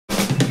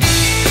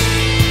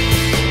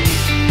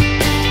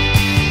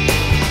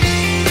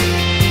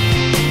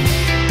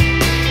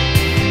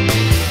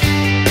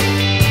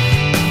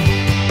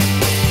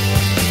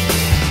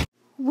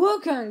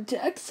Welcome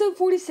to episode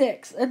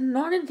 46 of the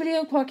NOGGIN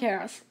Video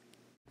Podcast.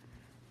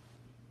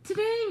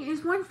 Today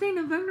is Wednesday,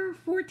 November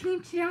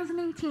 14th,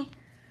 2018,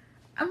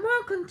 and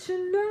welcome to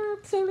another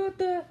episode of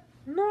the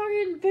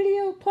NOGGIN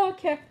Video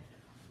Podcast.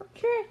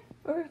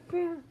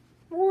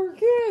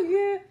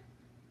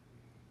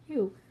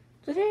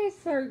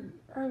 Today's our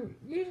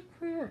YouTube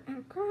career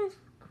and Chris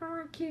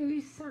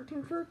Kiwi's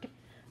 17th birthday.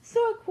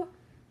 So,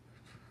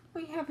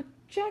 we have a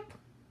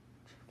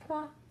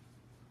jackpot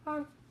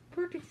our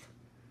birthday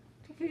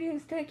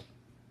videos taking.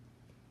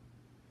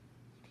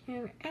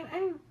 And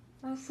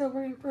I'm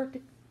celebrating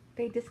birthday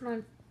this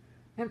month,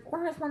 and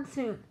or has one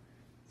soon.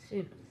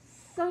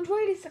 So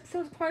enjoy these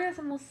episodes of podcast,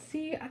 and we'll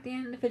see you at the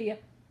end of the video.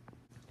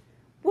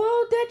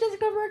 Well, that just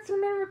covers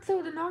another episode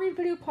of the NOGGIN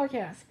Video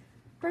Podcast.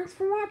 Thanks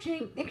for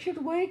watching. Make sure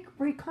to like,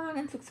 rate, comment,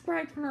 and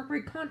subscribe for more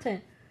great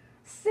content.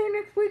 See you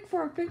next week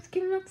for our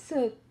Thanksgiving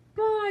episode.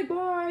 Bye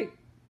bye.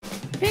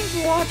 Thanks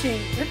for watching.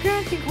 Your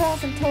parents can call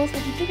us and tell us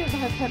what you think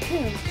about our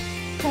cartoons.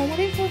 Call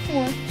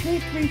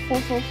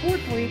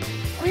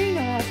 1-844-283-4443 or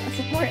email us at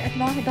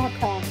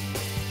support@noggin.com.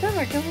 Come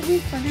back every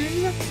week for another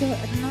new episode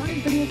of the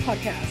NOGGIN Video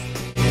Podcast.